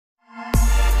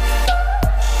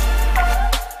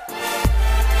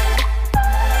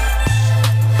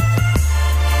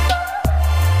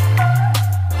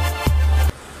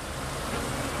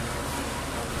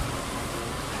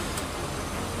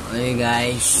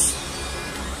guys.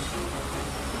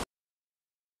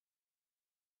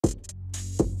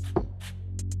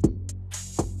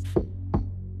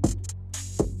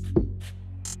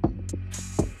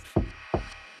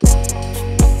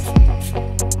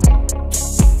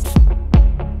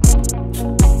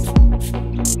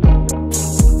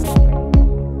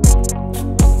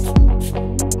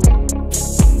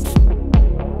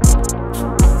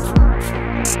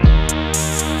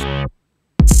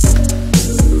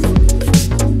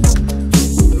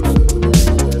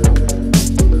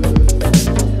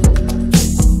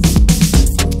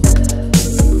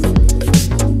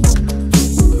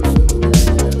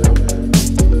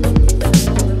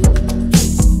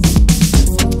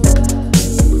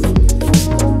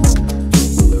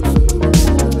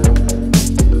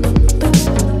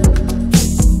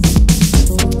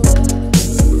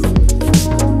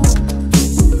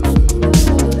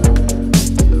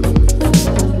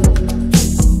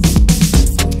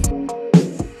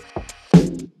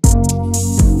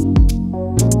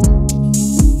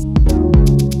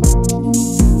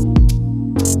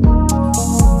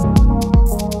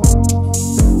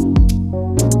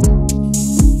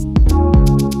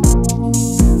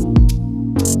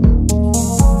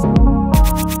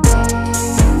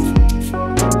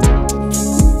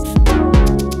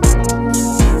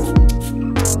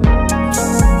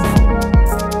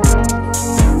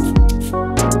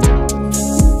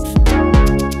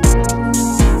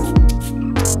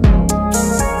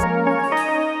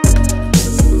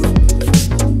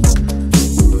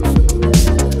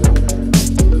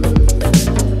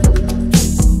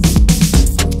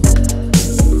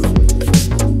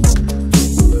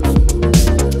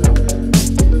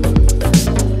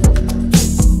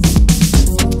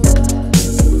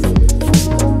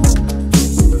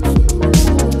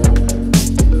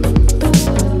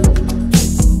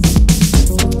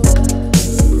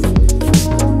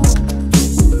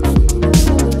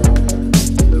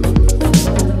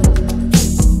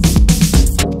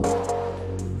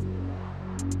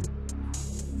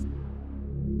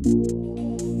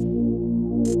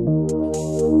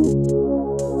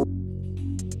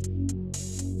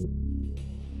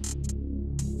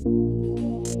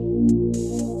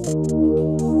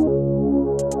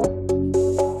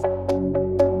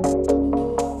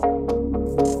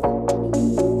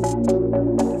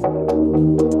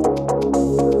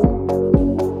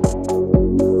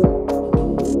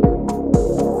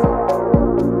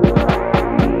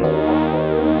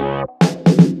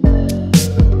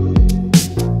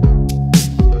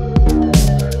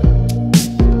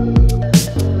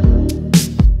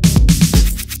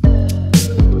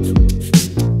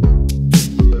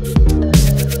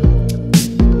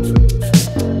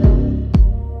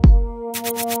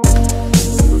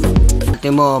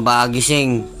 Mo, baka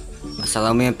gising.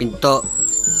 Masara mo yung pinto.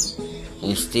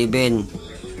 Yung Steven.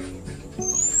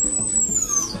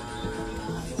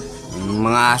 Yung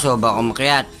mga aso, baka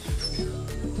umakyat.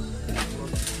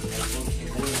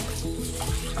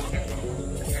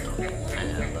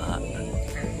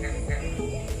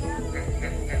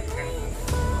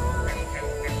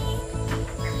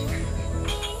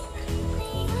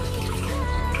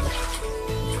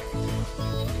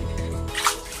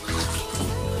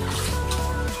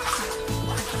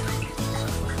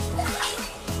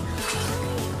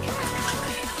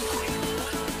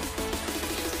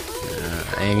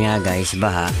 Ayun nga guys,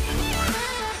 baha.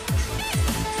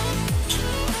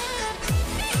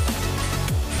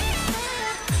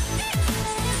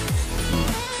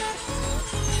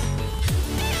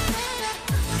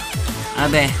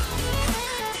 Abe,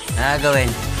 gawin.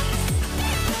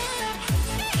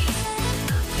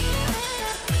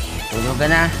 Tulog ka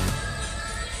na.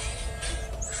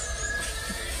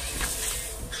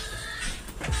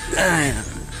 Ay.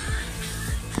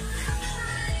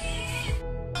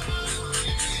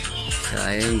 So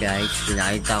ayun guys,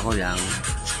 pinakita ko lang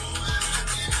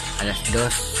alas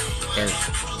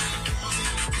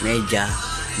 2:30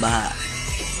 baha.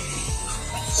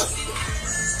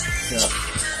 So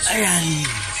ayan,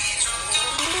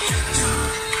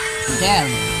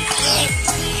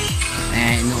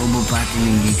 inuubo pa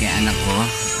tinindi kay anak ko.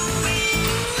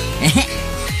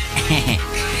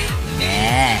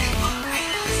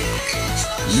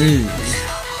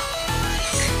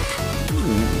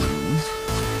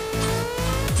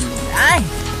 Ay!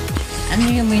 Ano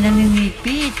yung may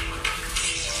naninipit?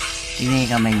 Tingnan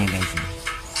yung kamay niya guys.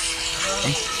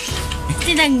 Ay!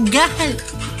 Tinanggal!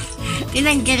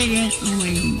 Tinanggal niya yung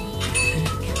kamay.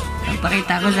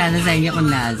 Pakita ko sana sa inyo kung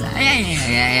nasa. Ay,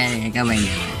 kamay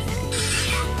niya.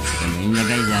 Kamay niya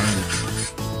guys.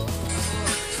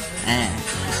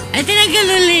 Ay, tinanggal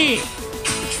uli!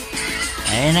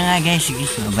 Ayun na nga guys, sige,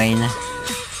 mabay na.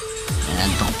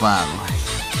 Nanantok pa ako.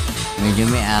 Medyo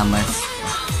may amas.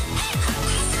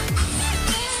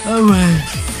 Abay.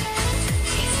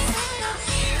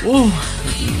 Oh.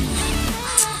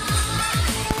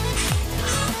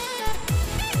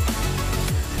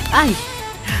 Ay,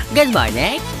 good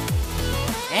morning.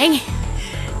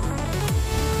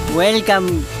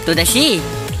 Welcome to the sea.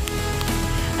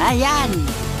 Ayan.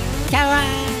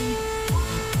 Charan.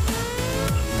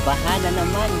 Baha na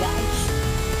naman guys.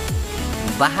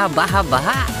 Baha, baha,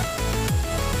 baha.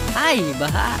 Ay,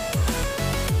 baha.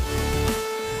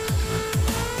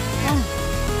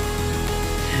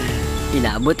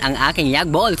 Inabot ang aking yak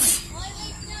balls.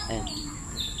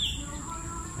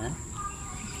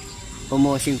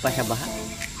 Pumusing pa sa baha.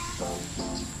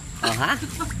 Oh ha?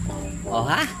 Oh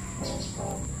ha?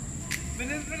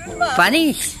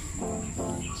 Panis.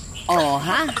 Oh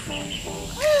ha?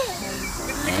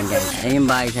 Ayan guys, ayun yung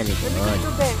bahay sa likod.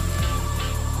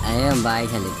 Ayun yung bahay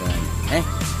sa likod.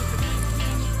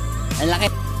 Ang laki.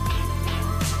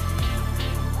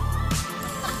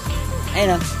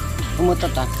 Ayun o,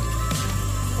 umutot ah.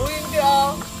 Uy, hindi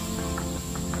ah.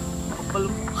 Kapal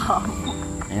mukha mo.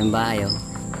 Ayun bahay o.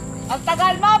 Ang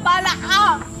tagal mo, bala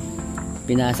ka!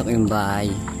 Pinasok yung bahay.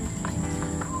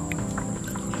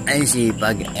 Ayun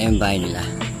sipag, ayun bahay nila.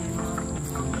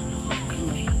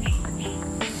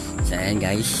 So ayan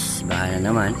guys, baha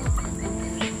na naman.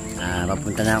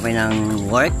 Papunta na ako ng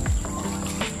work.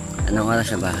 Anong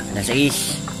oras na ba? Alas 6.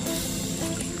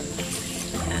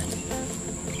 Ayan.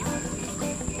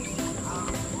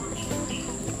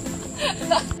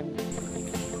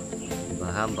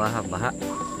 Baha, baha, baha.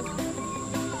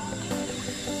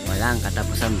 Walang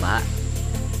katapusan baha.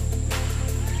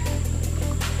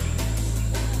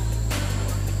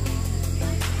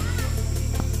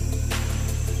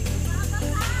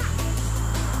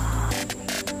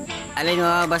 Alin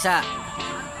mababasa?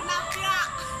 Tilapia!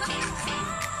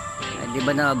 Di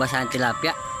ba nababasa ang tilapia?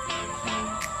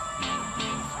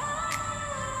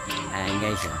 Ayan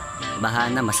guys, oh. Baha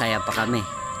na, masaya pa kami.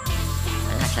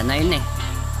 Ayan, sana yun eh.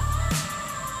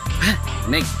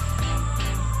 Meg!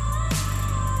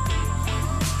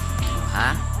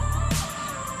 Ha?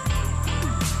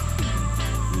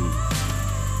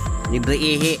 Libre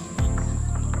ihi.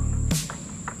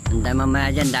 Ang dami mamaya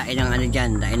dyan, dahil ng ano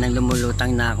dyan, dahil ng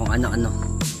lumulutang na kung ano-ano.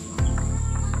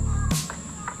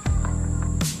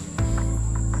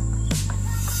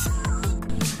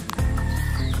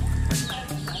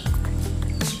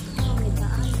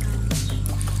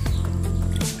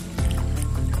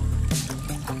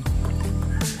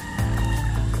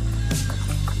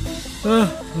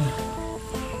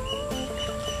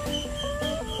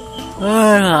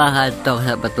 Nakakatok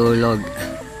sa patulog.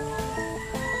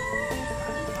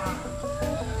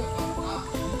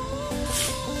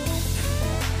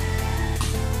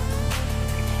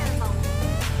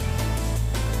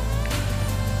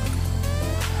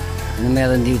 Ano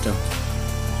meron dito?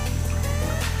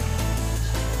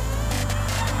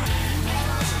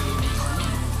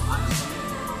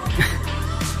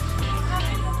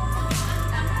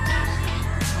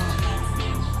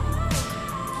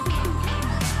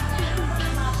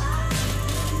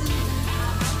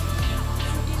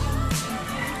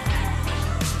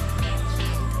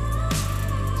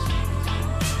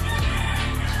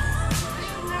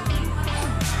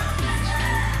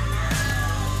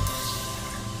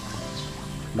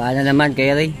 Baha na naman,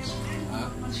 Kerry.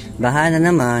 Baha na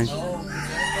naman.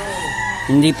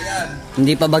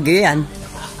 Hindi pa bagyo yan.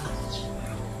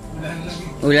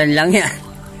 Ulan lang yan.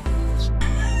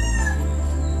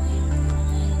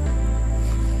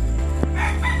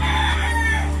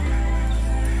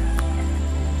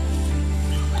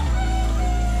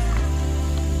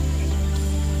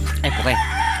 Ay, pukay.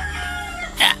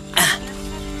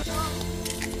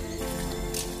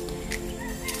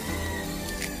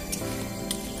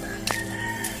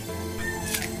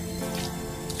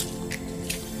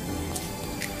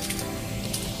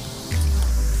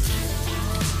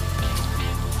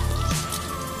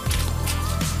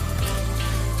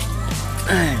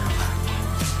 Ay,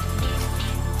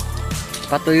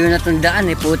 patuyo na itong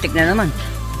daan eh, putik na naman.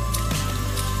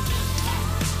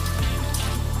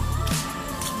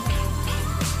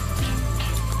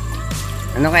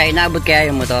 Ano kaya, inaabot kaya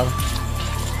yung motor?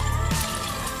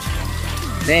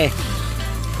 Be,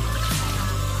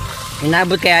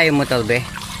 inaabot kaya yung motor, be?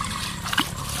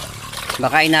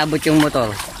 Baka inaabot yung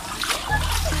motor.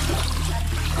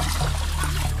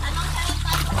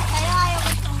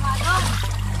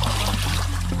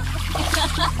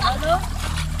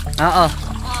 Oo.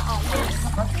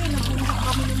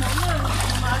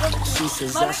 She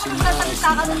says that she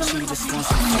loves me, she just wants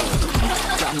to hold me.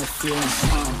 Got me feeling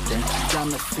something, got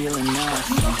me feeling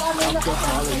nothing.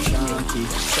 Alcoholic junkie,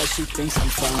 says she thinks I'm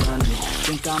funny.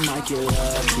 Think I might get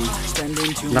lucky,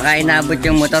 spending too much Baka inabot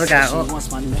yung motor ka ako. She wants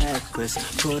my necklace,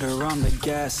 put her on the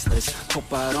gas list. Hope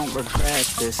I don't regret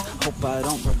this, hope I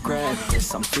don't regret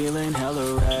this. I'm feeling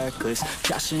hella reckless,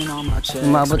 cashing on my checks.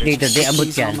 Umabot dito, di abot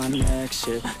She's yan. on my next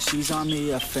shit, she's on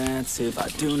the offensive. I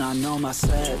do not know my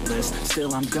set list,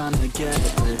 still I'm gonna get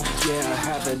it. Yeah, I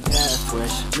have a death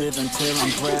wish, live until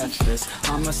I'm breathless.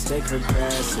 I'ma stay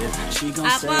progressive, she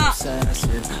gon' say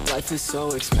obsessive. Life is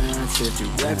so expensive, do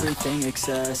everything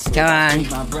excessive. I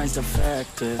think my brain's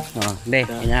defective. Oh, be,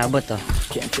 inaabot to.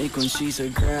 Can't think when she's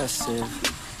aggressive.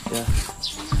 Yeah,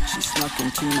 she snuck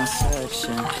into my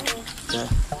section. Yeah,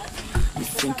 you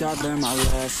think I learned my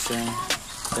lesson?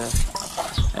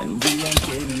 Yeah, and we ain't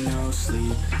getting no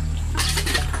sleep.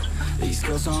 These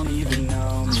girls don't even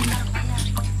know me.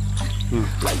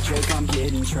 Like Drake, I'm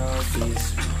getting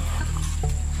trophies.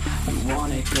 You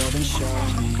want it, girl, then show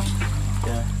me.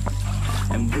 Yeah,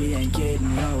 and we ain't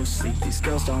getting no sleep. These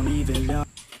girls don't even know.